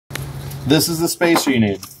This is the spacer you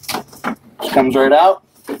need. It comes right out.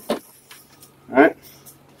 All right.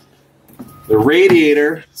 The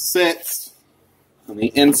radiator sits on the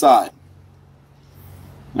inside.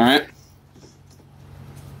 All right.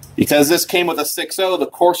 Because this came with a 6.0, the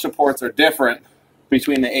core supports are different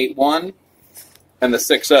between the 8.1 and the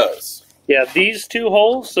 6.0s. Yeah, these two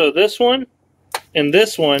holes, so this one and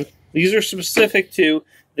this one, these are specific to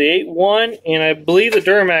the 8.1, and I believe the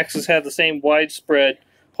Duramaxes have the same widespread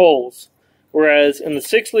holes. Whereas in the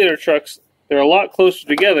 6-liter trucks, they're a lot closer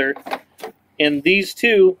together, and these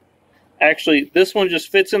two, actually, this one just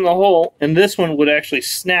fits in the hole, and this one would actually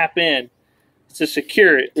snap in to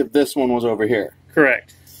secure it. If this one was over here.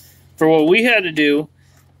 Correct. For what we had to do,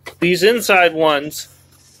 these inside ones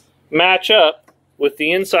match up with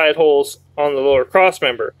the inside holes on the lower cross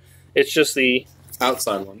member. It's just the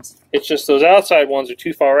outside ones. It's just those outside ones are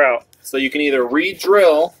too far out. So you can either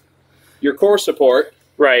re-drill your core support,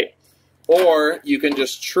 right, or you can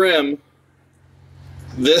just trim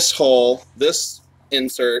this hole, this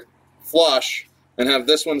insert, flush, and have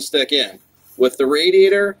this one stick in. With the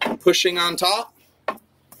radiator pushing on top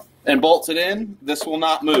and bolted in, this will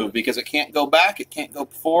not move because it can't go back, it can't go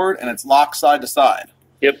forward, and it's locked side to side.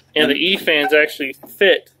 Yep, and the EFans actually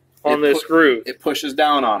fit on this groove. It pushes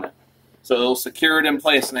down on it. So it'll secure it in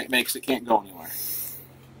place, and it makes it can't go anywhere.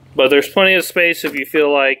 But there's plenty of space if you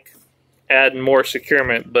feel like adding more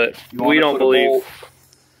securement, but we don't believe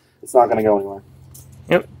it's not going to go anywhere.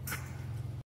 Yep.